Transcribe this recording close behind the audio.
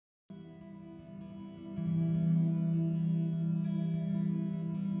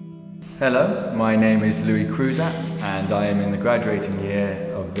Hello, my name is Louis Cruzat and I am in the graduating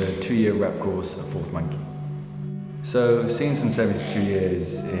year of the 2-year rep course at Fourth Monkey. So Scenes from 72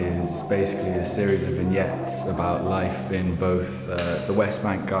 Years is basically a series of vignettes about life in both the West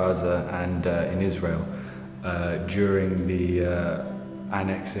Bank, Gaza and in Israel during the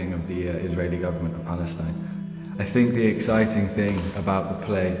annexing of the Israeli government of Palestine. I think the exciting thing about the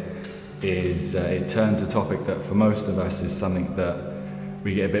play is it turns a topic that for most of us is something that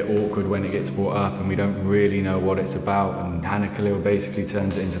we get a bit awkward when it gets brought up and we don't really know what it's about, and Hannah Khalil basically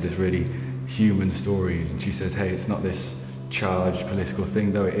turns it into this really human story, and she says, hey, it's not this charged political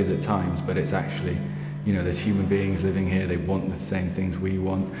thing, though it is at times, but it's actually, you know, there's human beings living here, they want the same things we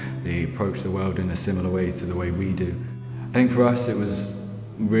want, they approach the world in a similar way to the way we do. I think for us it was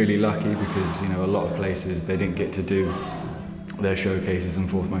really lucky because, you know, a lot of places they didn't get to do their showcases, and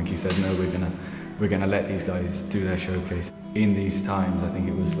Fourth Monkey said, no, we're gonna let these guys do their showcase. In these times, I think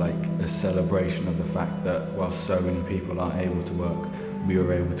it was like a celebration of the fact that while so many people aren't able to work, we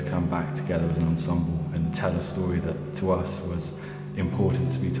were able to come back together as an ensemble and tell a story that to us was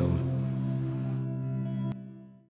important to be told.